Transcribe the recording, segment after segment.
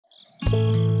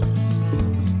Hello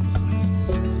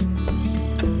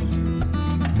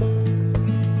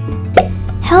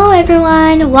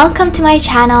everyone, welcome to my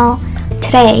channel.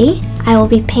 Today, I will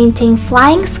be painting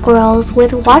flying squirrels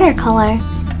with watercolor.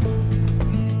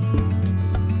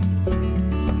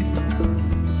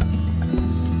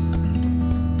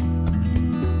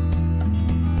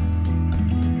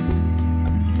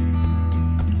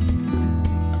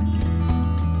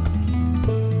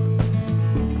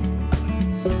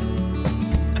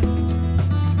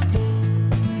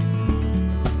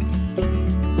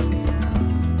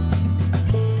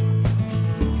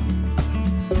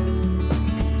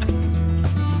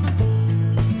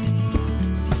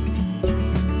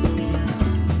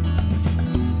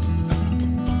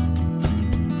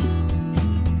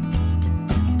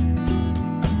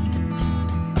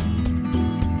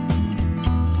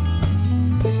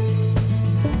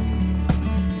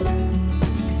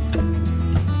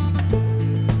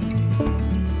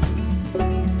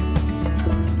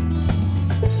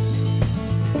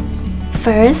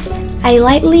 First, I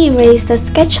lightly erase the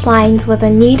sketch lines with a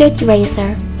kneaded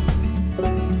eraser.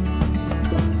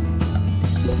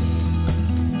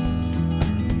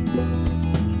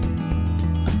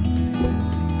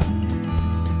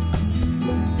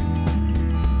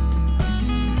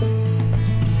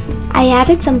 I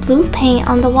added some blue paint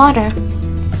on the water.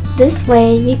 This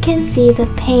way you can see the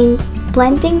paint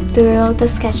blending through the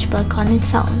sketchbook on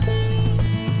its own.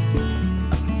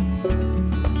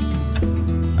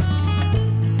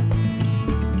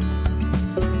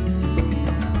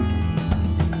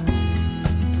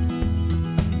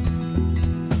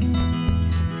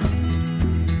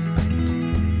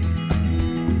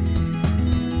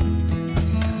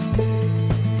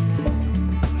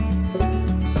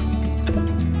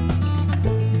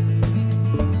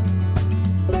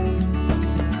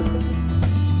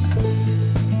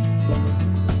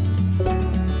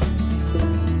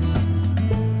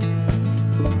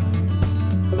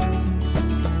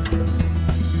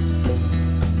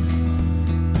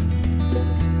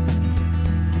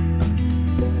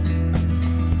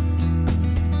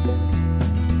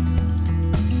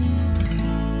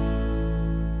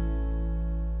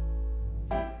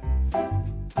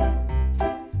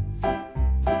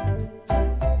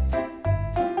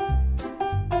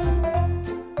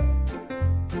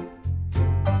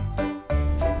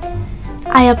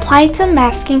 I applied some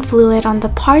masking fluid on the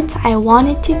parts I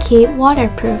wanted to keep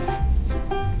waterproof.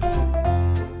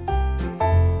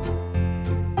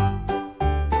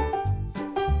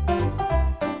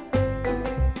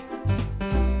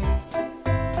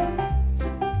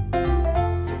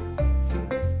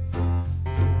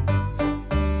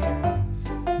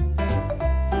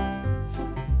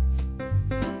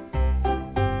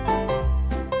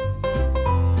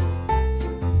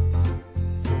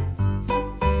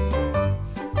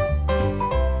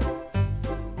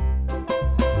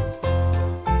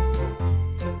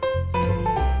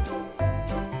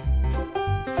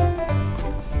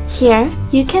 Here,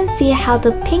 you can see how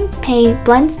the pink paint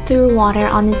blends through water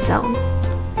on its own.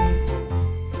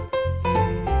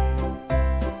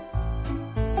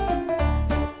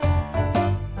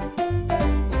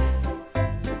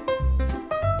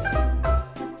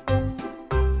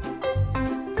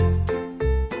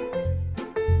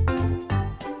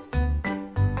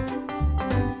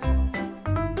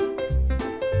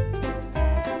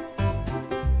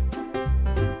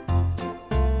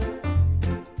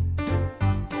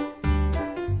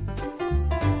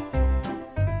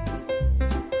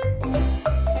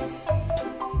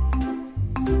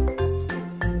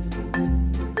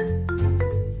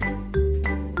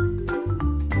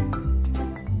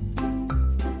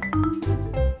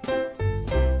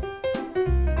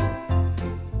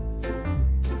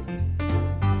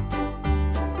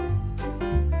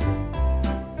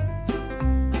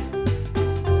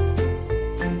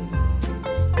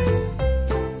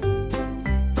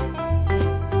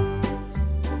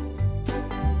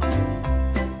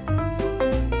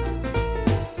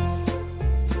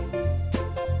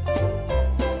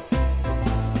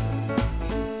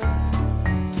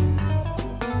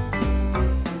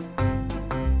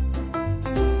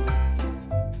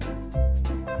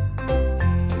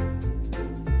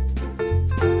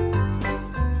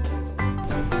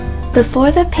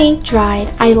 Before the paint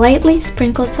dried, I lightly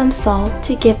sprinkled some salt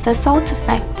to give the salt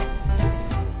effect.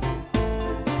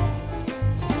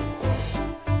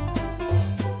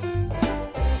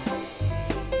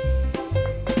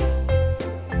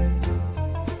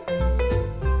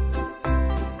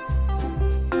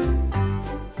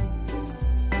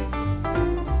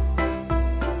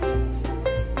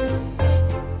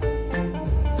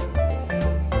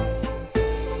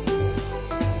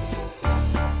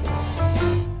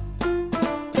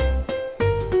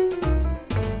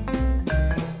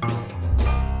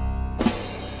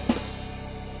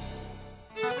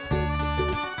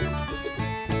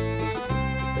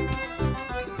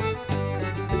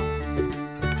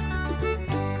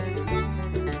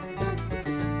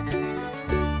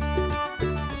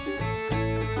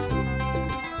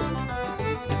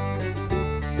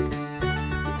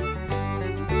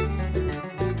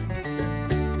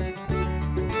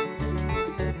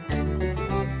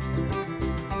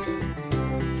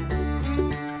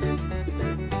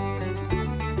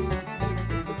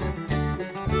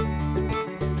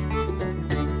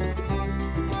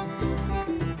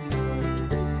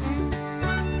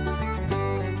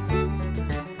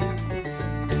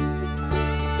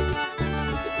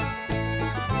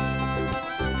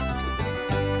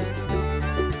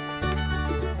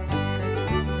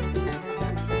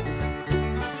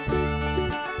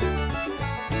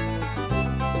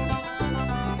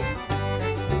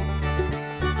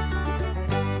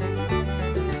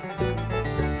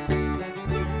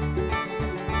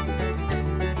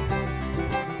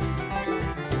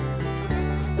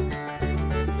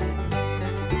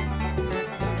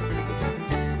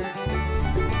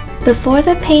 Before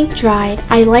the paint dried,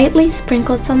 I lightly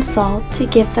sprinkled some salt to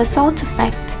give the salt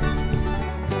effect.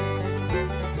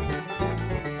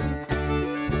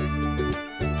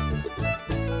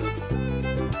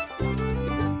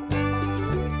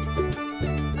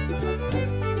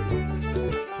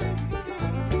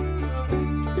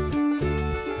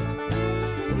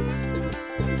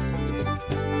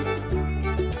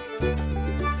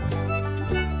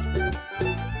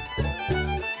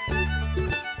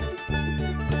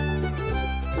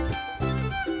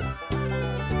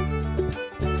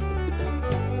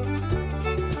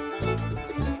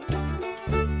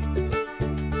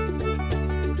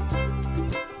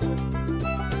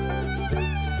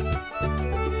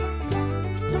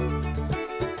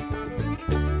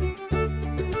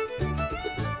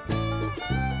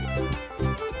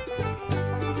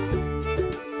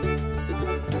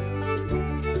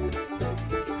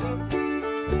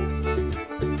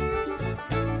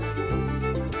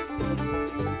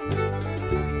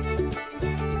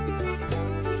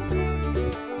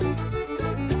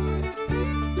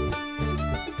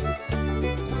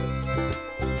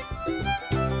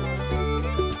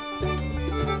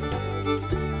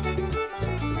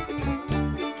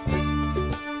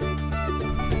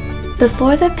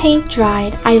 Before the paint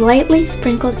dried, I lightly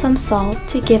sprinkled some salt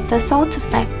to give the salt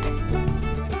effect.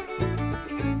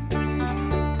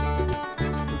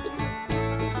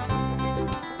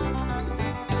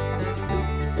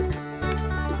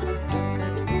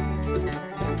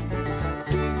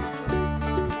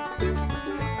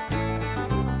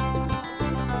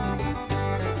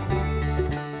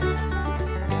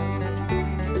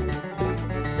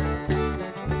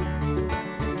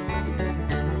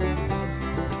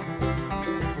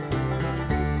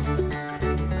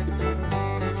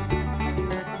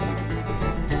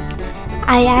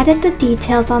 I added the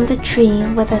details on the tree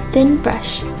with a thin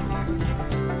brush.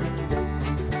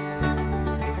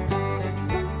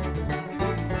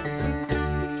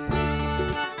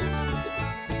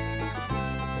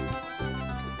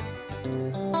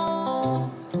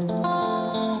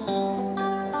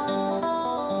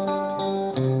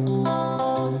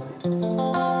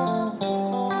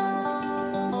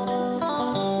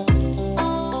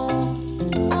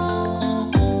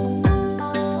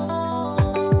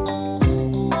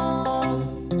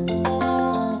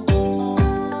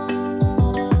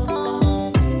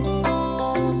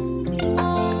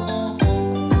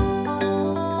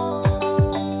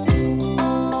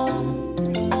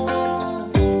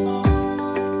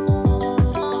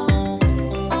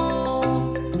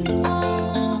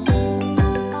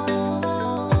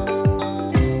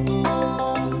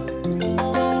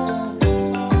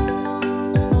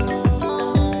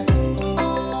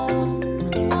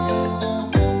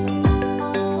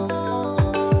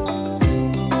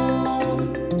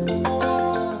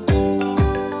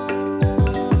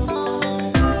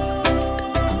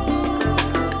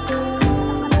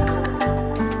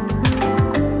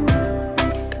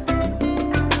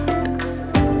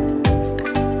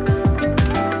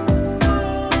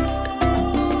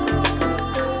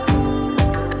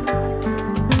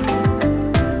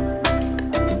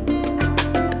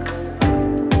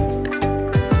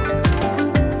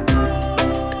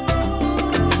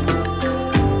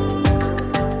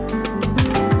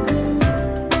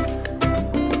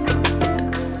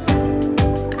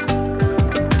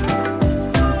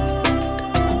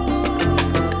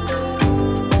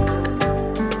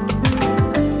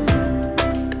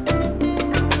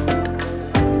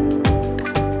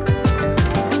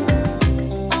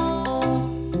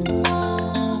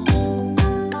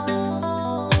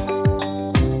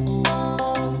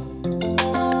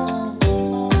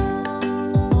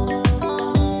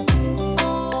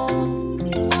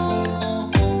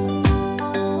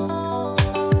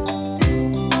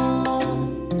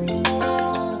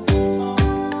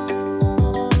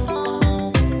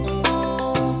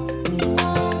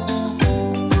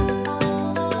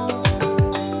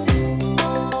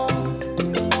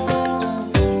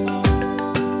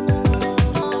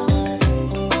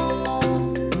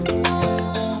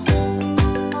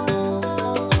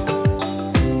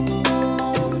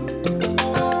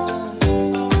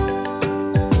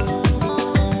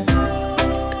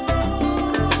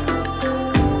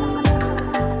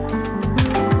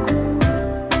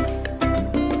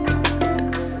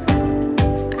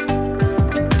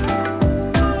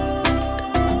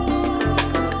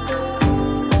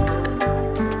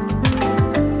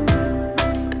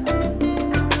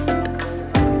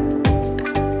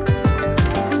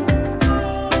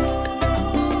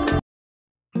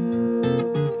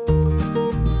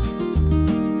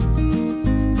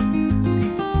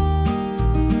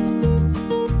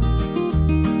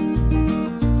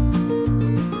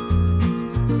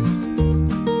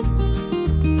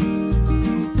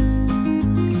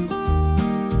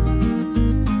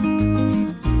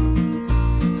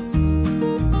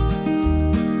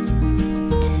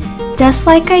 Just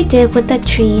like I did with the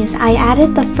trees, I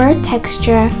added the fur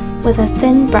texture with a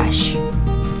thin brush.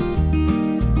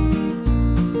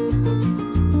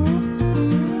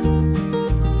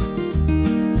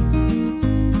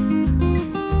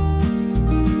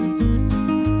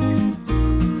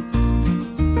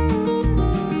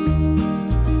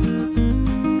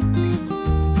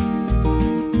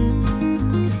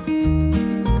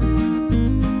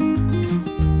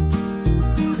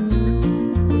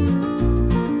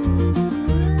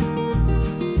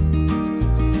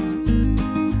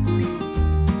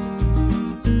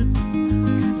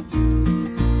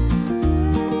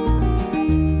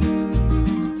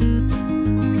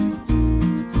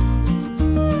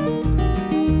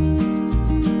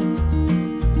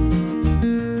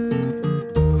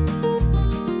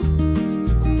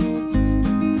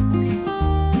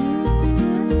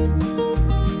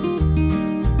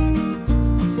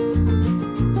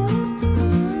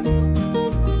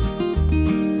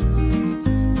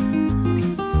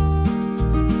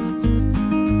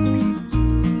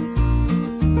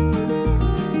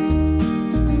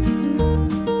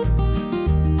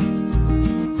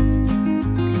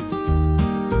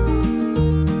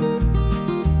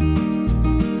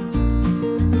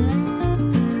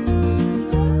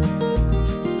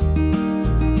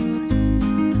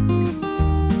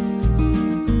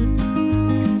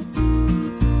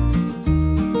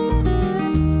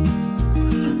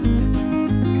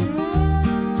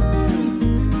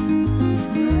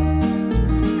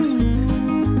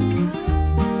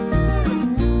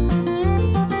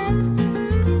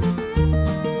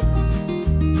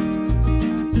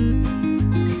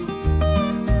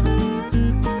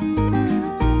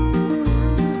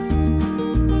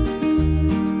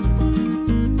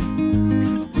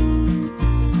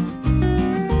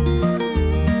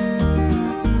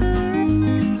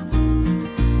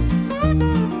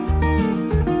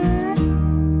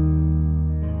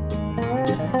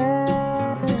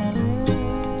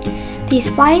 These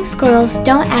flying squirrels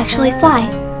don't actually fly.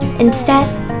 Instead,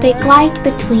 they glide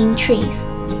between trees.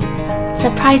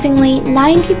 Surprisingly,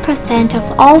 90%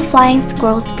 of all flying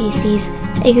squirrel species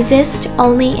exist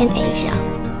only in Asia.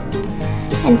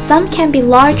 And some can be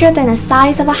larger than the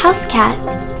size of a house cat.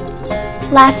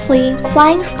 Lastly,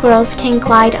 flying squirrels can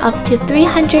glide up to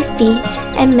 300 feet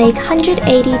and make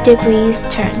 180 degrees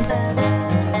turns.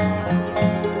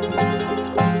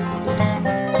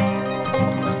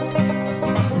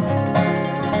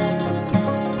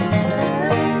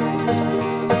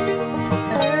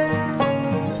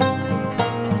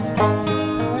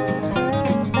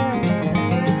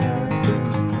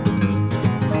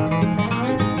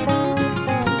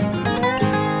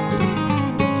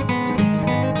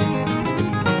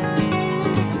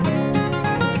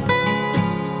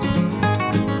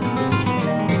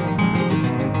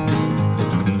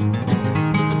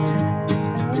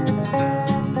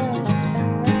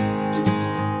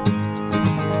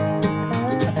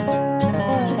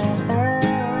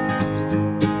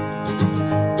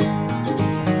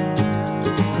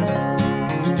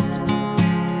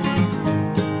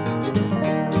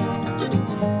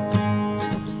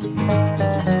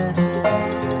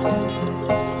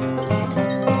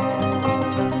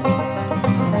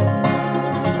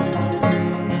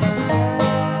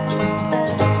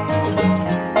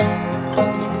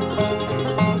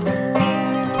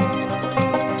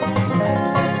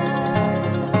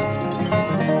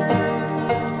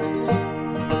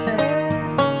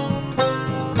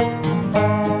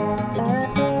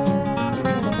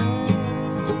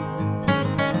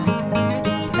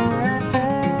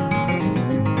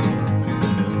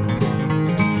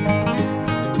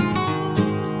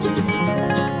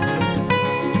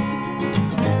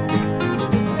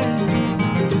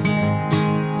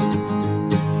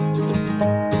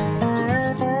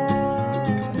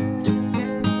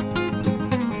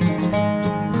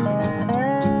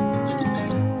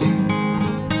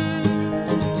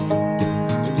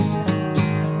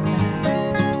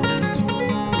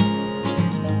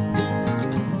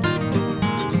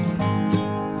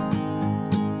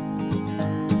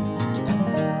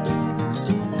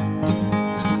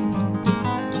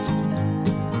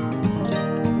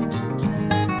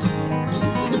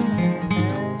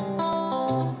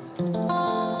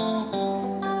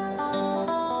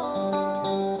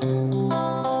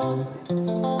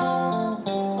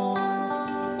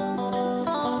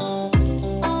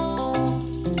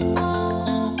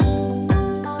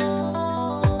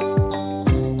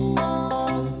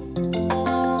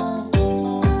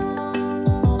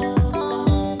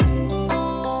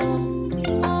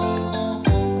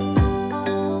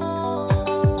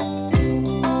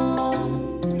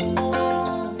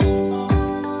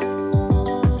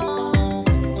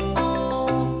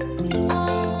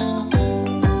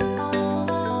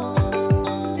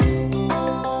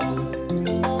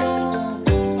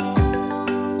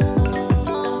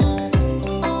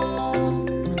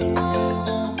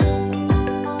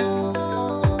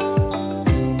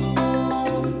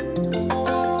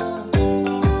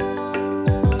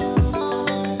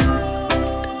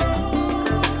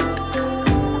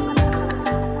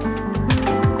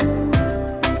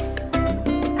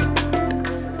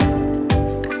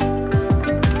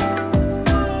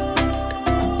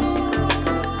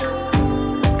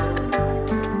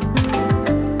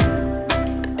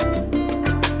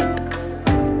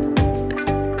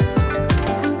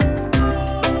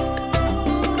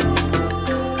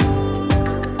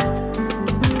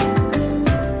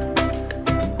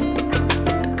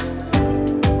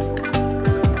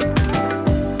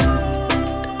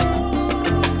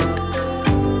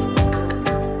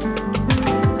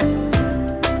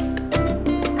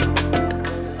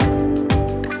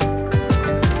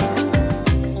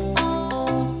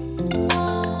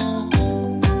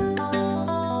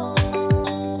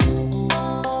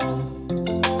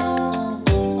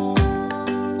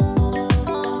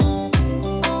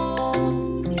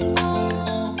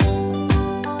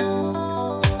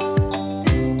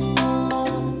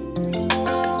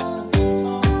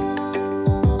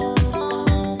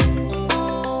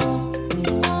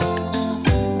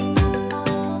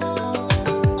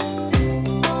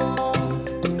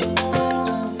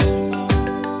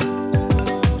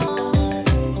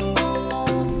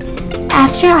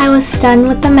 was done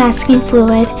with the masking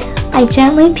fluid, I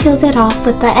gently peeled it off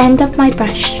with the end of my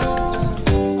brush.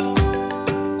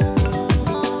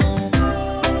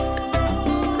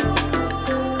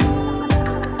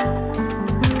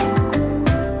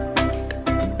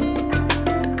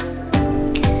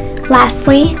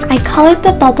 Lastly, I colored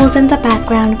the bubbles in the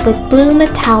background with blue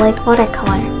metallic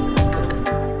watercolor.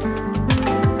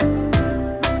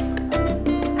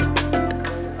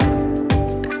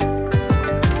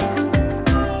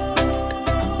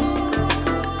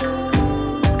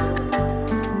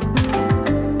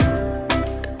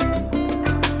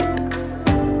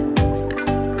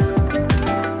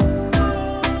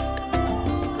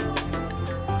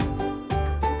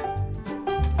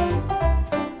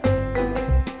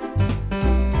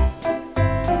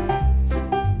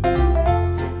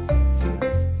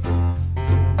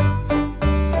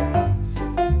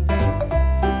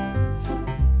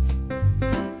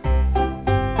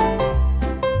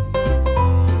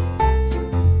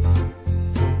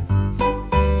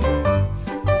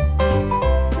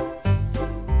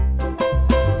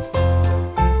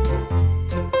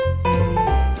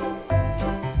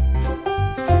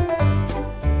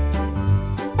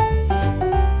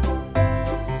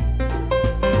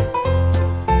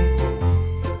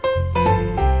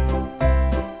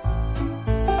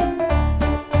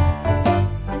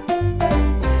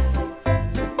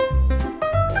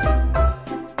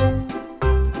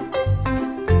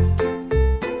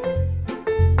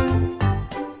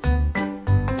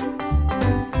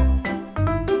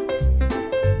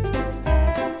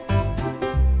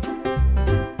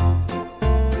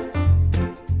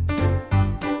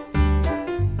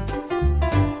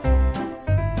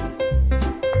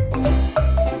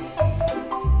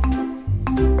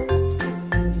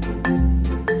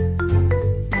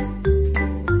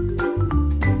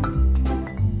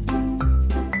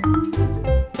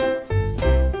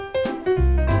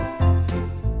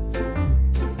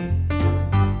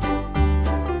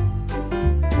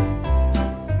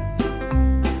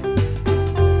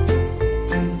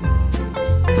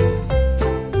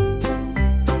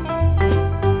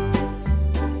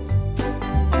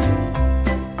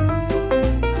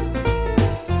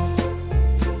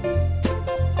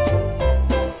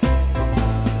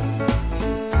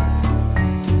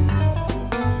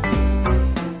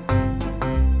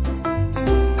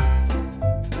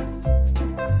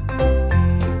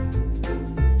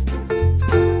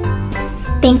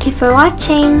 Thank you for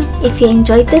watching. If you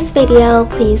enjoyed this video,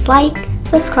 please like,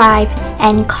 subscribe,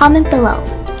 and comment below.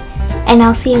 And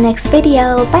I'll see you next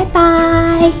video. Bye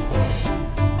bye!